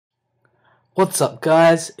What's up,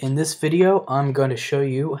 guys? In this video I'm going to show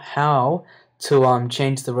you how to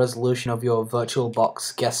change the resolution of your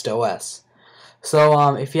VirtualBox guest OS.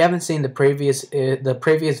 So if you haven't seen the previous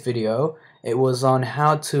video, it was on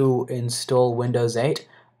how to install Windows 8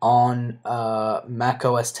 on a Mac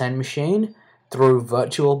OS X machine through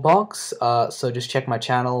VirtualBox. So just check my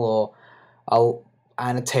channel, or I'll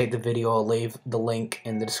annotate the video or leave the link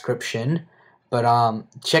in the description. But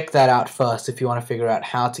check that out first if you want to figure out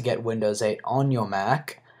how to get Windows 8 on your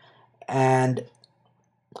Mac. And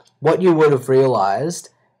what you would have realized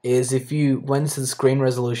is if you went to the screen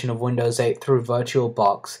resolution of Windows 8 through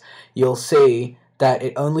VirtualBox, you'll see that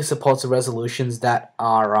it only supports the resolutions that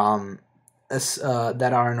are in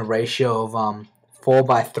a ratio of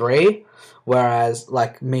 4:3, whereas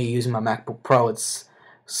like me using my MacBook Pro, its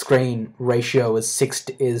screen ratio is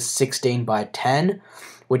 16:10.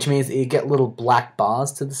 Which means that you get little black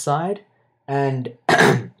bars to the side, and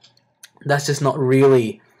that's just not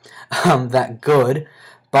really that good.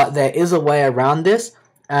 But there is a way around this,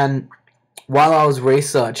 and while I was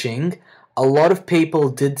researching, a lot of people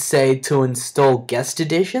did say to install guest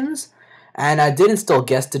editions, and I did install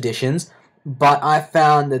guest editions, but I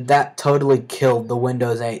found that totally killed the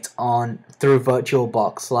Windows 8 through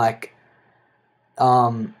VirtualBox.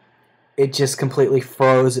 It just completely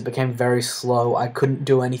froze. It became very slow. I couldn't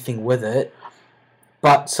do anything with it.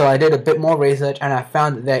 But so I did a bit more research, and I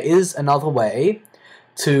found that there is another way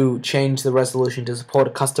to change the resolution to support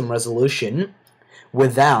a custom resolution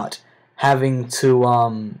without having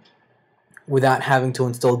to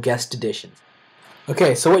install guest editions.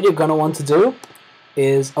 Okay, so what you're going to want to do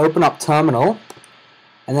is open up Terminal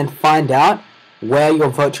and then find out where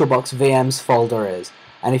your VirtualBox VMs folder is.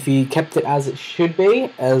 And if you kept it as it should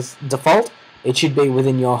be, as default, it should be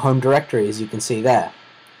within your home directory, as you can see there.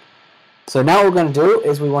 So now what we're going to do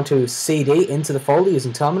is we want to cd into the folder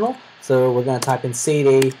using Terminal. So we're going to type in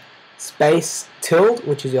cd space tilde,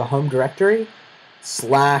 which is your home directory,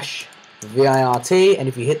 /virt, and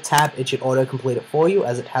if you hit tab, it should auto-complete it for you,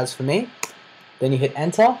 as it has for me. Then you hit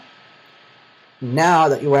enter. Now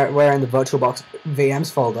that we're in the VirtualBox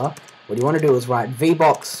VMs folder, what you want to do is write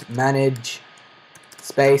vbox manage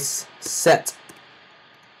space set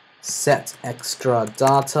extra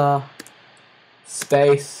data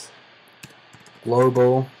space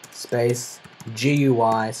global space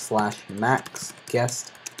GUI/max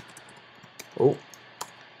guest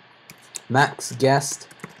max guest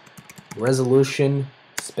resolution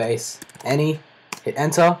space any. Hit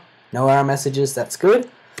enter. No error messages. That's good.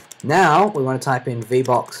 Now we want to type in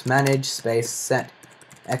vbox manage space set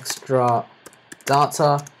extra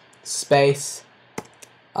data space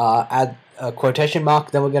add a quotation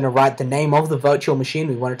mark. Then we're going to write the name of the virtual machine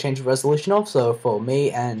we want to change the resolution of. So for me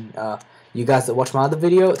and you guys that watch my other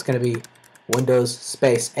video, it's going to be Windows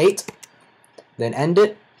space 8. Then end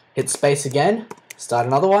it. Hit space again. Start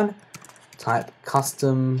another one. Type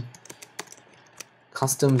custom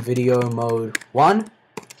video mode 1.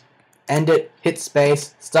 End it. Hit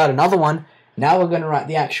space. Start another one. Now we're going to write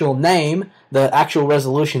the actual name, the actual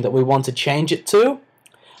resolution that we want to change it to.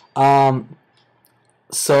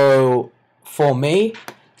 So for me,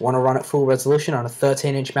 I want to run at full resolution on a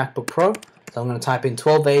 13-inch MacBook Pro. So I'm going to type in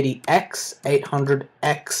 1280x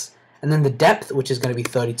 800x, and then the depth, which is going to be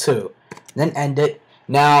 32. Then end it.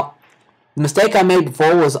 Now, the mistake I made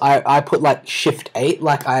before was I put like Shift 8,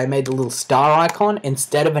 like I made the little star icon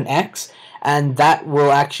instead of an X, and that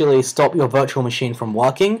will actually stop your virtual machine from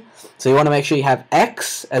working. So you want to make sure you have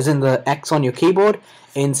X, as in the X on your keyboard,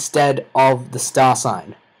 instead of the star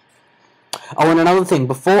sign. Oh, and another thing,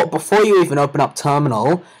 before you even open up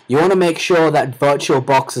Terminal, you want to make sure that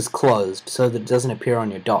VirtualBox is closed so that it doesn't appear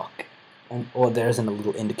on your dock, or there isn't a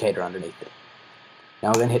little indicator underneath it. Now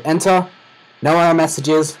we're going to hit enter. No error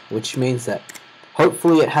messages, which means that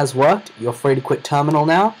hopefully it has worked. You're free to quit Terminal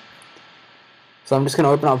now. So I'm just going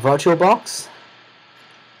to open up VirtualBox,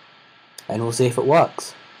 and we'll see if it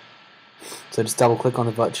works. So just double click on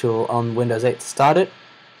on Windows 8 to start it.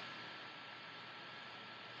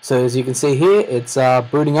 So as you can see here, it's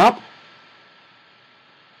booting up.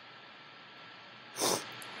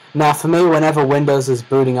 Now for me, whenever Windows is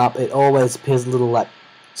booting up, it always appears a little like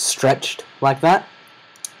stretched like that.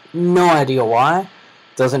 No idea why.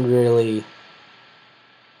 Doesn't really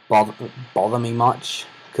bother me much,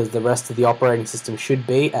 because the rest of the operating system should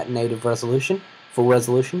be at native resolution, full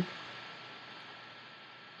resolution.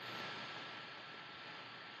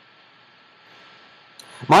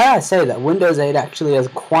 Might I say that Windows 8 actually has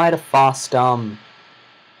quite a fast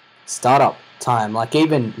startup time. Like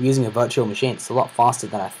even using a virtual machine, it's a lot faster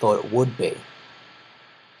than I thought it would be.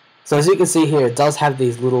 So as you can see here, it does have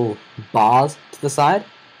these little bars to the side.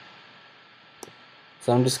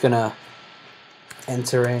 So I'm just gonna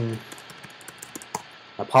enter in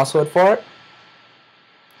a password for it.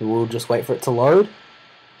 We'll just wait for it to load.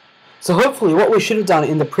 So hopefully what we should have done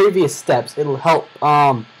in the previous steps, it'll help,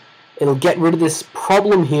 it'll get rid of this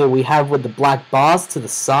problem here we have with the black bars to the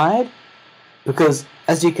side, because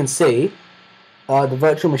as you can see, the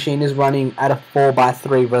virtual machine is running at a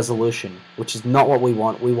 4:3 resolution, which is not what we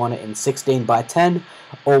want. We want it in 16:10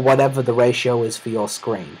 or whatever the ratio is for your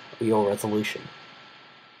screen, or your resolution.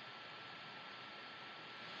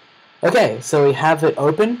 Okay, so we have it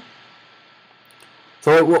open.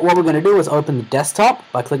 So what we're going to do is open the desktop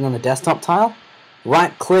by clicking on the desktop tile,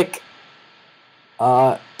 right click,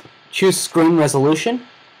 choose screen resolution,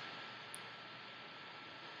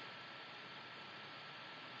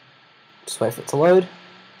 just wait for it to load.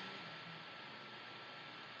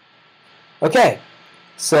 Okay,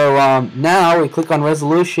 so now we click on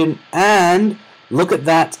resolution and look at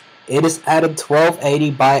that, it has added 1280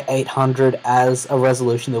 by 800 as a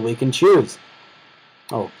resolution that we can choose.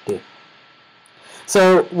 Oh dear.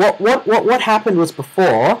 So what happened was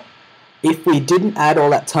before, if we didn't add all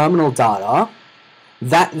that terminal data,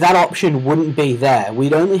 that option wouldn't be there.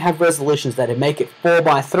 We'd only have resolutions that would make it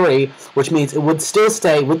 4:3, which means it would still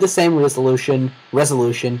stay with the same resolution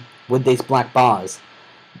with these black bars.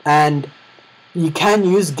 And you can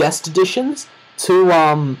use guest editions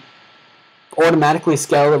to automatically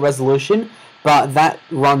scale the resolution, but that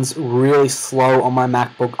runs really slow on my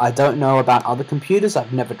MacBook. I don't know about other computers,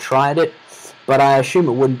 I've never tried it, but I assume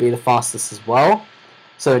it wouldn't be the fastest as well.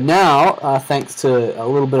 So now, thanks to a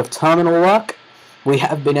little bit of terminal work, we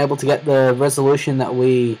have been able to get the resolution that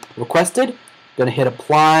we requested. Going to hit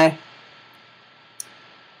apply,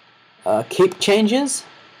 keep changes,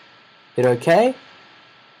 hit OK.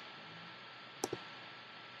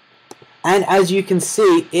 And as you can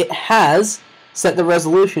see, it has set the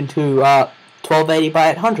resolution to 1280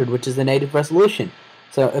 by 800, which is the native resolution.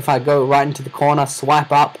 So if I go right into the corner,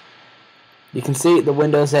 swipe up, you can see the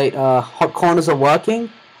Windows 8 hot corners are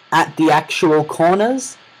working at the actual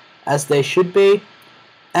corners as they should be,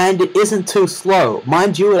 and it isn't too slow.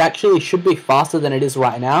 Mind you, it actually should be faster than it is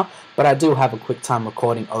right now, but I do have a QuickTime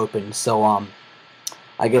recording open, so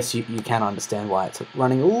I guess you can understand why it's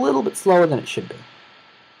running a little bit slower than it should be.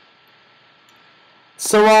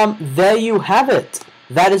 So there you have it.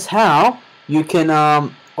 That is how you can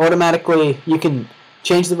you can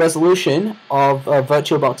change the resolution of a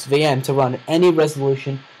VirtualBox VM to run any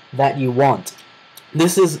resolution that you want.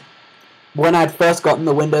 This is when I'd first gotten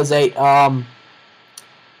the Windows 8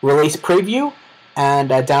 release preview,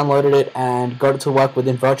 and I downloaded it and got it to work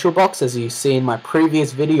within VirtualBox, as you see in my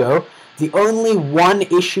previous video. The only one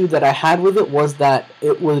issue that I had with it was that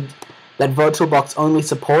that VirtualBox only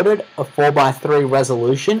supported a 4:3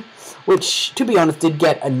 resolution, which, to be honest, did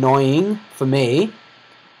get annoying for me.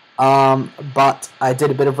 But I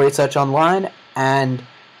did a bit of research online, and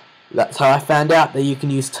that's how I found out that you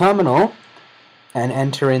can use Terminal and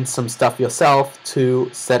enter in some stuff yourself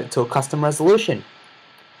to set it to a custom resolution.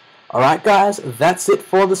 Alright guys, that's it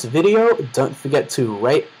for this video. Don't forget to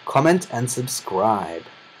rate, comment, and subscribe.